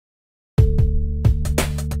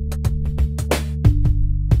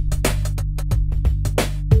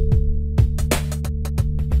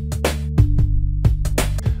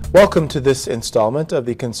Welcome to this installment of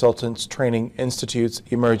the Consultants Training Institute's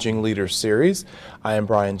Emerging Leaders Series. I am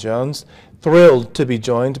Brien Jones, thrilled to be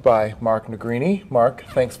joined by Mark Negrini. Mark,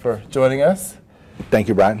 thanks for joining us. Thank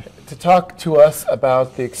you, Brien. To talk to us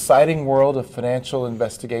about the exciting world of financial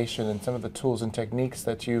investigation and some of the tools and techniques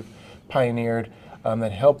that you've pioneered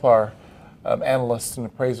that help our analysts and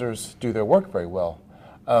appraisers do their work very well.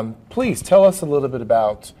 Please tell us a little bit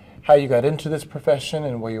about how you got into this profession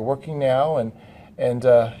and where you're working now, and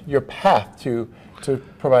your path to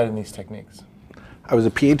providing these techniques. I was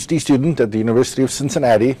a PhD student at the University of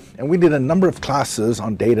Cincinnati, and we did a number of classes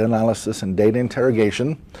on data analysis and data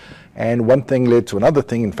interrogation. And one thing led to another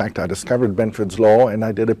thing. In fact, I discovered Benford's law, and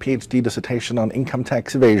I did a PhD dissertation on income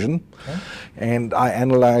tax evasion. Okay. And I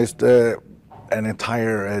analyzed an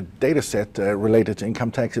entire data set related to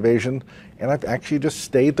income tax evasion, and I've actually just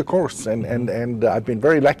stayed the course. And I've been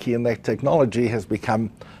very lucky in that technology has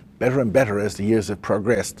become better and better as the years have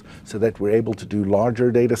progressed, so that we're able to do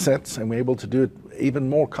larger data sets, and we're able to do it even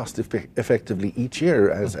more cost effectively each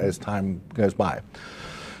year as time goes by.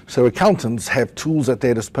 So accountants have tools at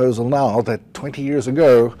their disposal now that 20 years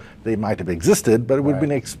ago they might have existed, but it would have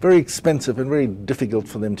been very expensive and very difficult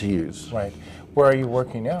for them to use. Right. Where are you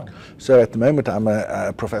working now? So at the moment I'm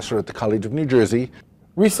a professor at the College of New Jersey.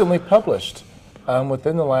 Recently published,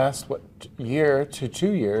 within the last year to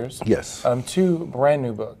 2 years, yes, 2 brand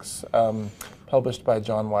new books published by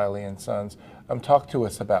John Wiley and Sons. Talk to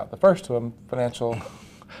us about the first of them, Financial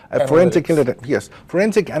Forensic analytics. Yes,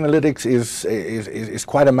 forensic analytics is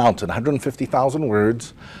quite a mountain, 150,000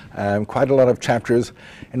 words, quite a lot of chapters.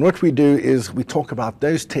 And what we do is we talk about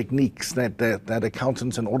those techniques that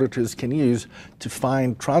accountants and auditors can use to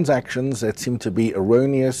find transactions that seem to be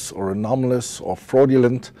erroneous or anomalous or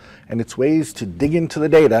fraudulent, and it's ways to dig into the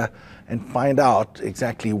data and find out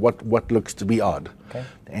exactly what looks to be odd. Okay.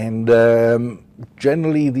 And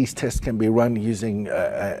generally these tests can be run using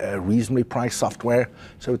a reasonably priced software,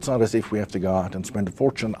 so it's not as if we have to go out and spend a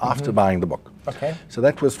fortune after buying the book. Okay. So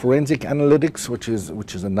that was forensic analytics, which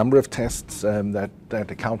is a number of tests that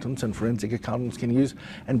accountants and forensic accountants can use.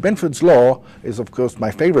 And Benford's law is, of course,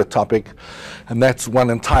 my favorite topic, and that's one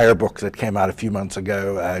entire book that came out a few months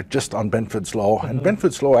ago just on Benford's law. Mm-hmm. And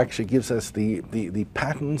Benford's law actually gives us the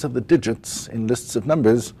patterns of the digits in lists of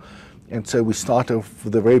numbers. And so we start off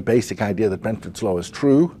with a very basic idea that Benford's law is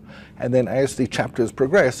true, and then as the chapters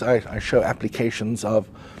progress, I show applications of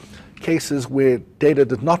cases where data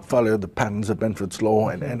did not follow the patterns of Benford's law,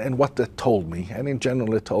 and what that told me. And in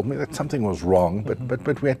general, it told me that something was wrong,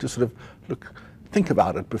 but we had to sort of think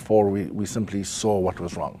about it before we simply saw what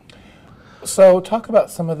was wrong. So talk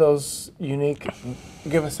about some of those unique,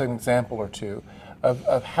 give us an example or two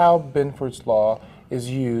of how Benford's law is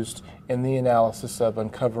used in the analysis of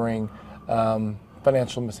uncovering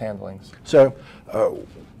financial mishandlings. So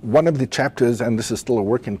one of the chapters, and this is still a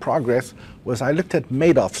work in progress, was I looked at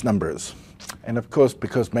Madoff's numbers. And of course,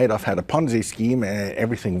 because Madoff had a Ponzi scheme,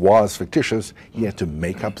 everything was fictitious, he had to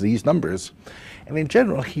make up these numbers. And in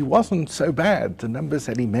general, he wasn't so bad. The numbers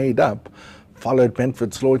that he made up followed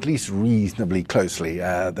Benford's law at least reasonably closely.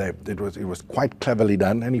 It was quite cleverly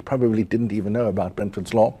done, and he probably didn't even know about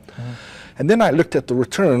Benford's law. Mm-hmm. And then I looked at the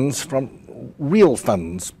returns from real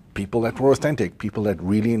funds, people that were authentic, people that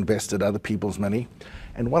really invested other people's money.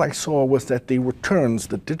 And what I saw was that the returns,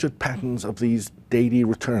 the digit patterns of these daily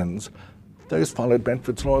returns, those followed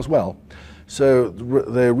Benford's law as well. So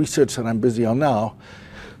the research that I'm busy on now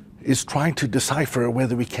is trying to decipher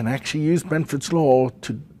whether we can actually use Benford's law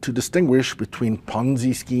to distinguish between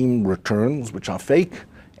Ponzi scheme returns, which are fake,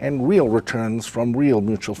 and real returns from real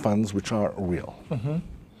mutual funds, which are real. Mm-hmm.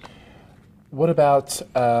 What about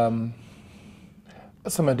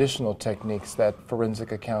some additional techniques that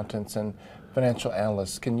forensic accountants and financial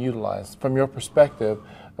analysts can utilize from your perspective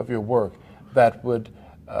of your work that would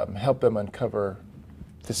help them uncover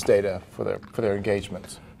this data for their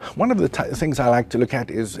engagements? One of the things I like to look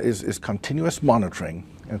at is continuous monitoring.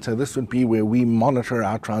 And so this would be where we monitor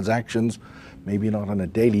our transactions, maybe not on a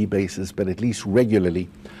daily basis, but at least regularly.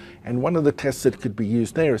 And one of the tests that could be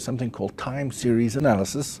used there is something called time series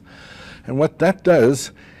analysis. And what that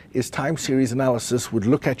does is time series analysis would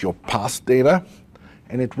look at your past data,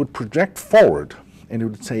 and it would project forward. And it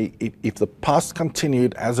would say, if the past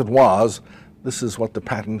continued as it was, this is what the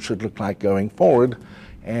pattern should look like going forward.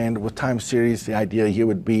 And with time series, the idea here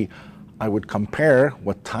would be, I would compare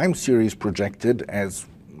what time series projected as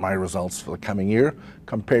my results for the coming year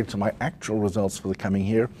compared to my actual results for the coming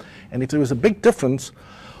year. And if there was a big difference,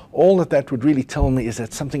 all that would really tell me is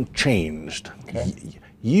that something changed. Okay.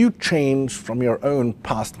 You changed from your own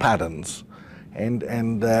past patterns,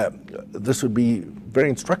 And this would be very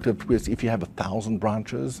instructive, because if you have 1,000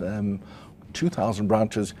 branches, 2,000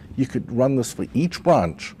 branches, you could run this for each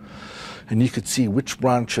branch, and you could see which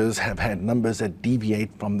branches have had numbers that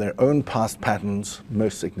deviate from their own past patterns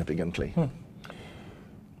most significantly.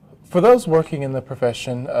 For those working in the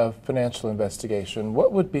profession of financial investigation,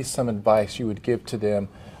 what would be some advice you would give to them,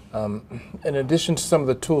 in addition to some of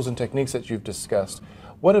the tools and techniques that you've discussed?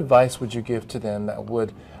 What advice would you give to them that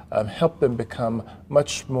would help them become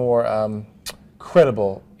much more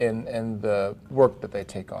credible in the work that they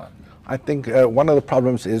take on? I think one of the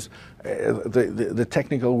problems is the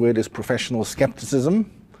technical word is professional skepticism.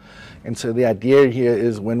 And so the idea here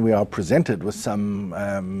is, when we are presented with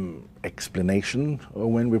some explanation,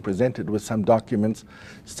 or when we're presented with some documents,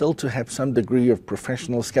 still to have some degree of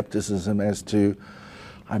professional skepticism as to,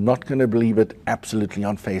 I'm not going to believe it absolutely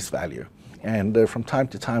on face value. And from time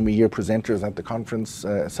to time we hear presenters at the conference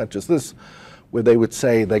such as this, where they would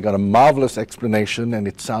say they got a marvelous explanation and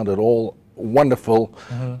it sounded all wonderful.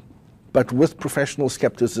 But with professional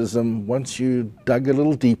skepticism, once you dug a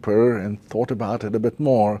little deeper and thought about it a bit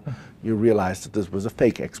more, you realized that this was a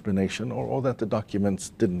fake explanation, or that the documents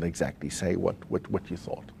didn't exactly say what you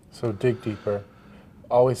thought. So dig deeper,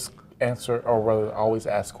 always answer, or rather always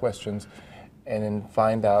ask questions, and then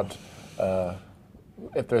find out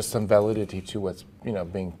if there's some validity to what's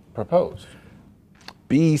being proposed.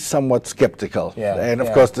 Be somewhat skeptical. And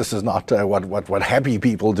of course, this is not what happy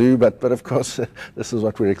people do, but of course, this is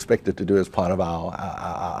what we're expected to do as part of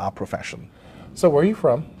our profession. So where are you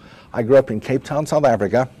from? I grew up in Cape Town, South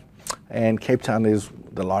Africa, and Cape Town is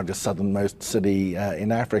the largest southernmost city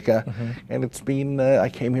in Africa. And it's been, I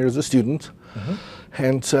came here as a student,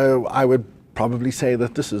 and so I would probably say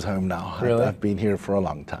that this is home now. Really? I've been here for a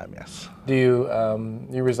long time, yes. Do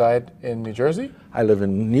you reside in New Jersey? I live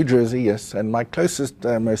in New Jersey, yes, and my closest,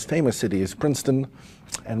 most famous city is Princeton,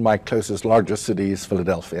 and my closest, largest city is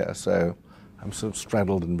Philadelphia, so I'm sort of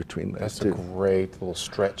straddled in between those two. That's a great little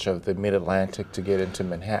stretch of the mid-Atlantic to get into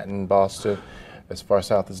Manhattan, Boston, as far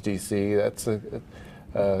south as D.C. That's a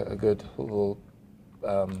good little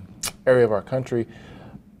area of our country.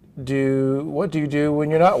 What do you do when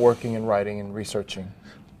you're not working and writing and researching?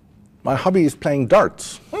 My hobby is playing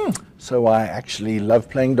darts. So I actually love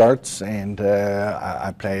playing darts, and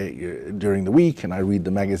I play during the week, and I read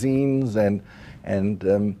the magazines, and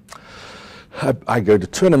I go to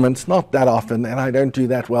tournaments, not that often, and I don't do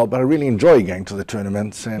that well, but I really enjoy going to the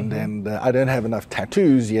tournaments, and I don't have enough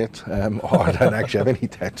tattoos yet, or I don't actually have any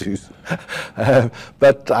tattoos,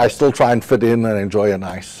 but I still try and fit in and enjoy a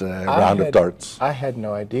nice round of darts. I had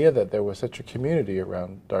no idea that there was such a community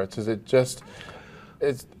around darts. Is it just,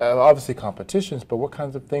 it's obviously competitions, but what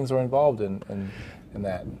kinds of things are involved in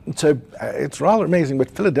that? So it's rather amazing, but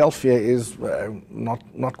Philadelphia is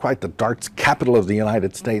not quite the darts capital of the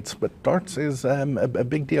United States, but darts is a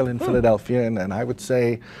big deal in Philadelphia, and I would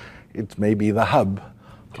say it's maybe the hub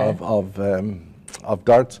of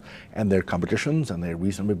darts, and their competitions, and their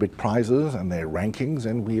reasonably big prizes, and their rankings,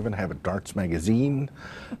 and we even have a darts magazine.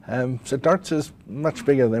 So darts is much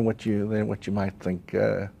bigger than what you might think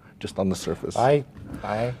just on the surface.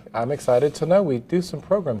 I'm excited to know we do some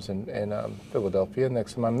programs in Philadelphia.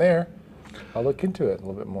 Next time I'm there, I'll look into it a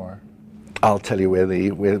little bit more. I'll tell you where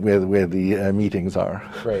the meetings are.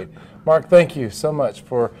 Great. Mark, thank you so much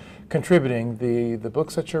for contributing the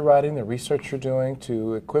books that you're writing, the research you're doing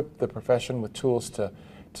to equip the profession with tools to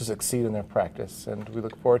succeed in their practice. And we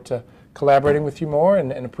look forward to collaborating with you more,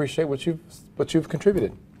 and appreciate what you've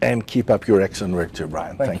contributed. And keep up your excellent work too,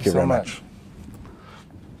 Brien. Thank you very much.